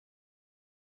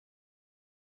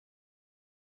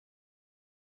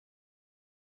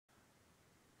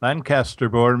Lancaster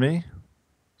bore me.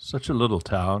 Such a little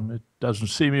town. It doesn't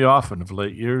see me often of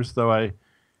late years, though I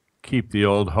keep the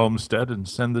old homestead and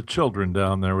send the children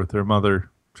down there with their mother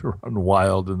to run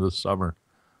wild in the summer.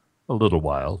 A little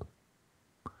wild.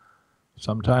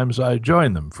 Sometimes I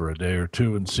join them for a day or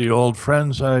two and see old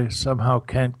friends I somehow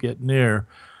can't get near.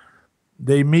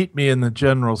 They meet me in the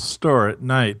general store at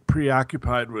night,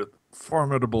 preoccupied with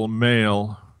formidable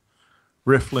mail,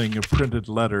 riffling a printed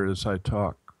letter as I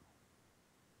talk.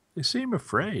 They seem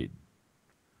afraid.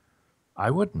 I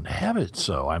wouldn't have it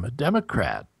so. I'm a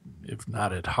Democrat, if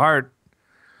not at heart,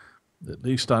 at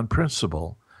least on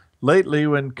principle. Lately,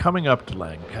 when coming up to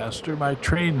Lancaster, my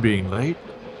train being late,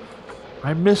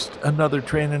 I missed another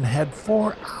train and had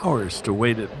 4 hours to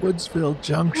wait at Woodsville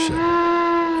Junction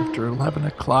after 11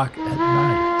 o'clock at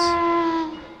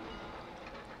night.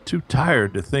 Too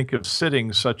tired to think of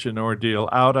sitting such an ordeal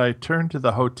out, I turned to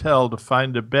the hotel to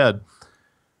find a bed.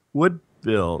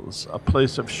 Woodville's a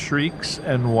place of shrieks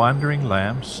and wandering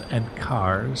lamps and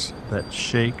cars that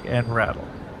shake and rattle.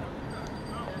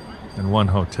 And one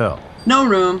hotel. No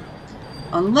room.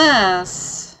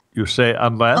 Unless... You say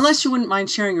unless? Unless you wouldn't mind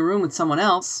sharing a room with someone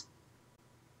else.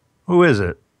 Who is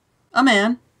it? A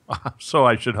man. So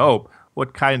I should hope.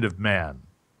 What kind of man?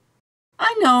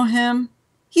 I know him.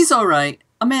 He's all right.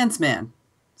 A man's man.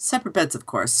 Separate beds, of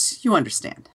course. You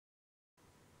understand.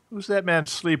 Who's that man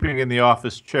sleeping in the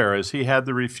office chair? Has he had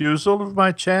the refusal of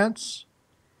my chance?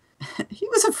 He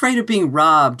was afraid of being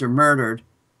robbed or murdered.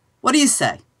 What do you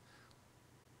say?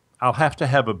 I'll have to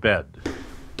have a bed.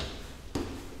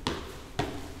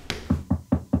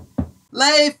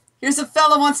 Leif, here's a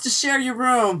fella wants to share your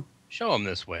room. Show him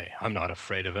this way. I'm not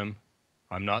afraid of him.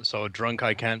 I'm not so drunk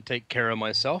I can't take care of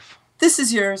myself. This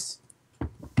is yours.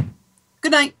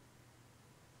 Good night.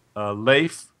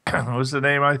 Leif was the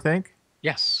name, I think?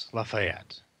 Yes,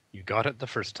 Lafayette. You got it the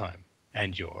first time.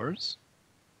 And yours?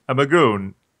 A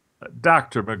Magoon.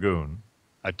 Dr. Magoon.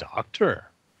 A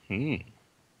doctor? Well,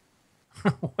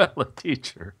 a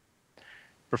teacher.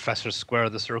 Professor Square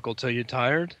the Circle till you're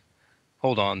tired?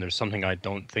 Hold on, there's something I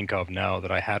don't think of now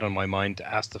that I had on my mind to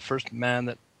ask the first man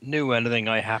that knew anything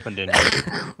I happened in.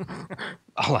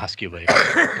 I'll ask you later.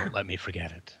 Don't let me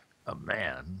forget it. A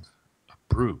man, a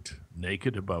brute,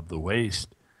 naked above the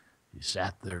waist. He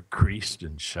sat there creased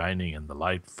and shining in the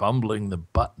light, fumbling the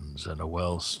buttons in a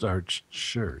well-starched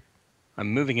shirt.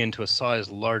 I'm moving into a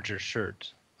size larger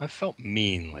shirt. I've felt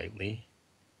mean lately.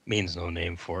 Mean's no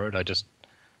name for it. I just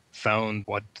found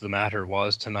what the matter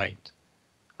was tonight.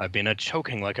 I've been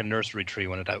choking like a nursery tree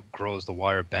when it outgrows the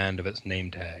wire band of its name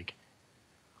tag.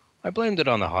 I blamed it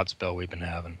on the hot spell we've been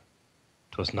having.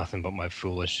 'Twas nothing but my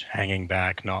foolish hanging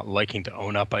back, not liking to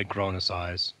own up I'd grown a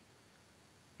size.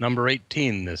 Number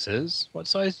 18 this is. What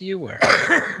size do you wear?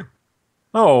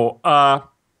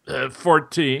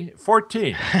 14.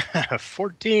 14.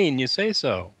 14, you say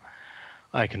so.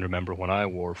 I can remember when I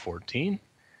wore 14.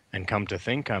 And come to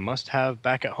think, I must have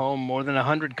back at home more than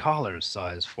 100 collars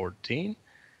size 14.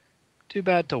 Too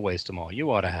bad to waste them all.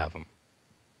 You ought to have them.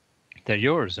 They're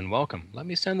yours and welcome. Let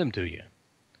me send them to you.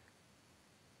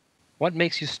 What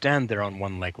makes you stand there on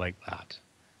one leg like that?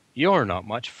 You're not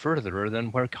much further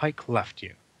than where Kike left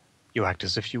you. You act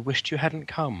as if you wished you hadn't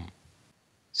come.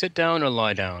 Sit down or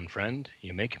lie down, friend.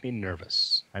 You make me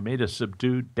nervous. I made a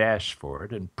subdued dash for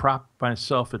it and propped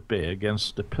myself at bay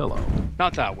against a pillow.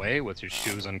 Not that way, with your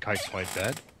shoes on Kike's white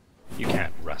bed. You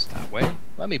can't rest that way.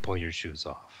 Let me pull your shoes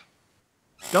off.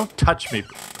 Don't touch me.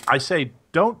 I say,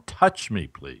 don't touch me,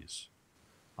 please.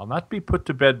 I'll not be put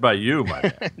to bed by you, my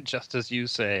man. Just as you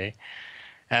say.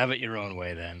 Have it your own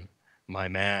way, then. My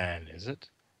man, is it?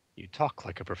 You talk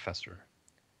like a professor.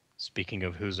 Speaking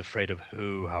of who's afraid of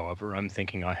who, however, I'm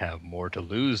thinking I have more to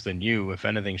lose than you if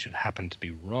anything should happen to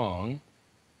be wrong.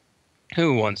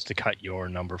 Who wants to cut your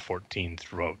number 14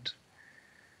 throat?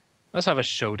 Let's have a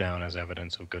showdown as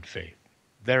evidence of good faith.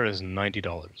 There is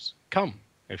 $90. Come,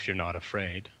 if you're not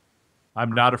afraid.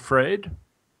 I'm not afraid.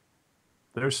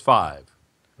 There's 5.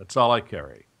 That's all I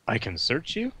carry. I can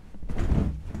search you?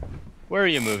 Where are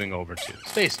you moving over to?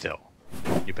 Stay still.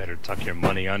 You better tuck your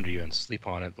money under you and sleep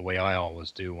on it the way I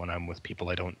always do when I'm with people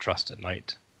I don't trust at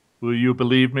night. Will you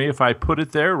believe me if I put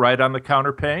it there right on the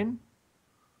counterpane?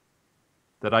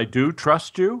 That I do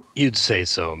trust you? You'd say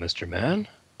so, Mr. Man.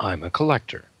 I'm a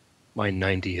collector. My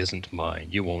 90 isn't mine.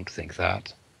 You won't think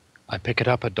that. I pick it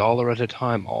up $1 at a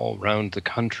time all round the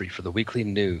country for the weekly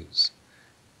news.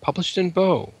 Published in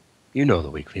Bow. You know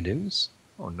the weekly news.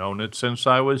 Oh, known it since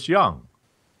I was young.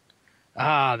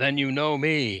 Ah, then you know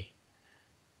me.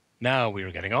 Now we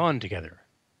are getting on together.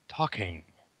 Talking.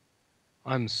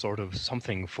 I'm sort of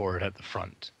something for it at the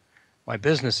front. My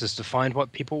business is to find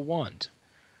what people want.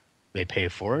 They pay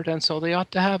for it, and so they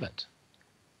ought to have it.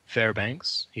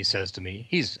 Fairbanks, he says to me,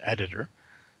 he's editor,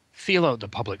 feel out the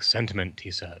public sentiment,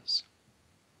 he says.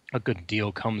 A good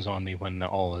deal comes on me when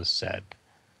all is said.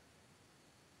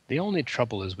 The only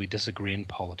trouble is we disagree in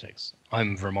politics.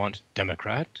 I'm Vermont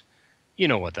Democrat. You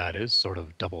know what that is, sort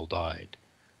of double-dyed.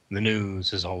 The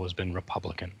news has always been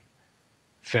Republican.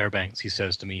 Fairbanks, he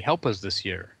says to me, help us this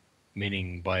year,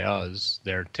 meaning by us,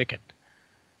 their ticket.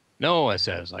 No, I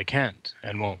says, I can't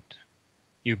and won't.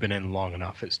 You've been in long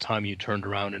enough. It's time you turned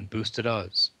around and boosted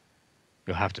us.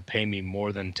 You'll have to pay me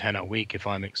more than 10 a week if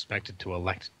I'm expected to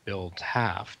elect Bill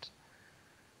Taft.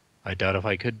 I doubt if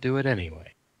I could do it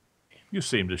anyway. You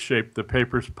seem to shape the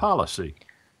paper's policy.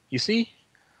 You see,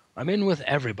 I'm in with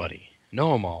everybody.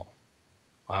 Know 'em all.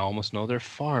 I almost know their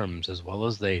farms as well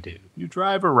as they do. You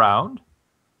drive around?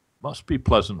 Must be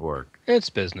pleasant work. It's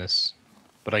business,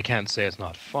 but I can't say it's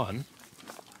not fun.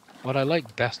 What I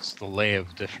like best's the lay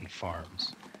of different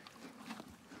farms.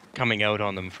 Coming out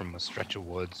on them from a stretch of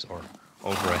woods or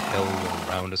over a hill or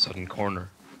round a sudden corner.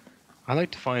 I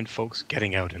like to find folks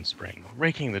getting out in spring,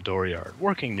 raking the dooryard,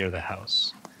 working near the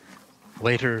house.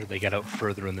 Later, they get out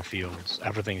further in the fields.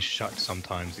 Everything's shut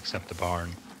sometimes except the barn.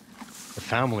 The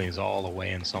family's all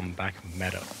away in some back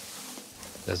meadow.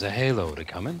 There's a halo to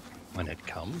come in when it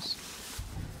comes.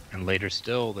 And later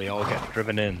still, they all get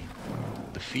driven in.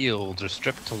 The fields are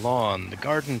stripped to lawn, the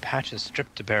garden patches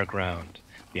stripped to bare ground,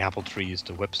 the apple trees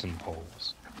to whips and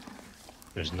poles.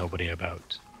 There's nobody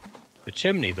about. The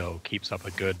chimney, though, keeps up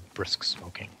a good, brisk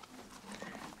smoking.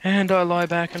 And I lie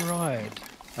back and ride.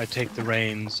 I take the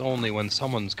reins only when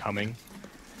someone's coming,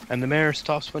 and the mare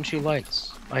stops when she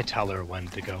likes. I tell her when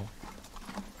to go.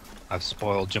 I've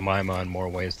spoiled Jemima in more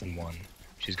ways than one.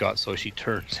 She's got so she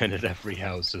turns in at every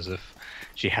house as if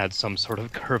she had some sort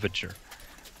of curvature,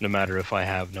 no matter if I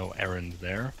have no errand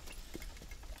there.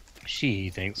 She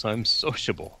thinks I'm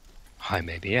sociable. I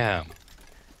maybe am.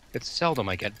 It's seldom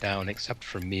I get down except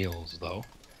for meals, though.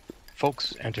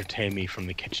 Folks entertain me from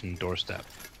the kitchen doorstep,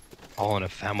 all in a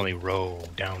family row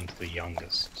down to the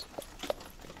youngest.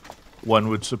 One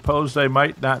would suppose they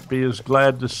might not be as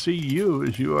glad to see you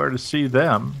as you are to see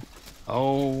them.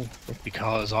 Oh,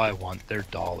 because I want their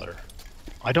dollar.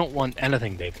 I don't want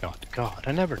anything they've not got.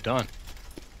 I never done.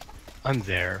 I'm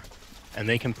there, and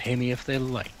they can pay me if they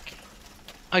like.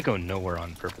 I go nowhere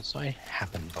on purpose. I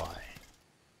happen by.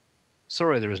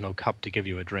 Sorry there is no cup to give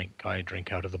you a drink. I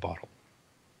drink out of the bottle.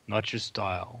 Not your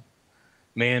style.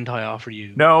 Mayn't I offer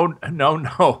you... No,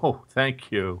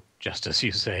 thank you. Just as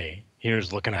you say.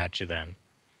 Here's looking at you then.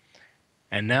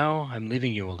 And now I'm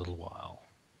leaving you a little while.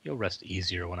 You'll rest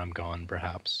easier when I'm gone,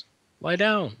 perhaps. Lie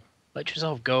down. Let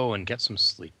yourself go and get some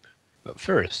sleep. But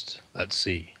first, let's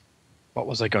see. What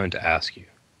was I going to ask you?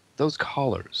 Those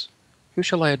callers. Who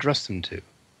shall I address them to?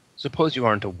 Suppose you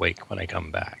aren't awake when I come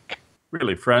back.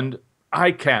 Really, friend,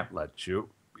 I can't let you.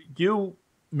 You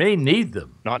may need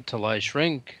them. Not till I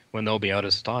shrink, when they'll be out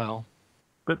of style.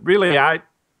 But really, I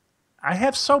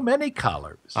have so many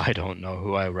callers. I don't know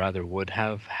who I rather would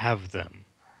have them.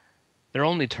 They're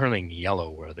only turning yellow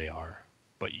where they are.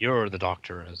 But you're the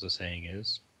doctor, as the saying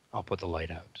is. I'll put the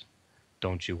light out.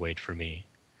 Don't you wait for me.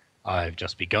 I've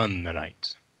just begun the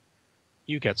night.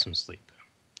 You get some sleep.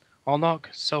 I'll knock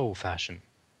so fashion.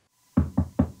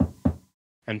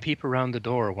 And peep around the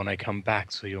door when I come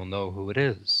back so you'll know who it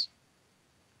is.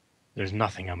 There's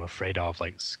nothing I'm afraid of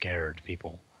like scared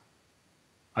people.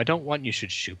 I don't want you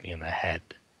should shoot me in the head.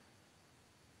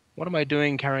 What am I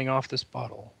doing carrying off this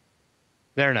bottle?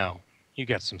 There now, you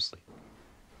get some sleep.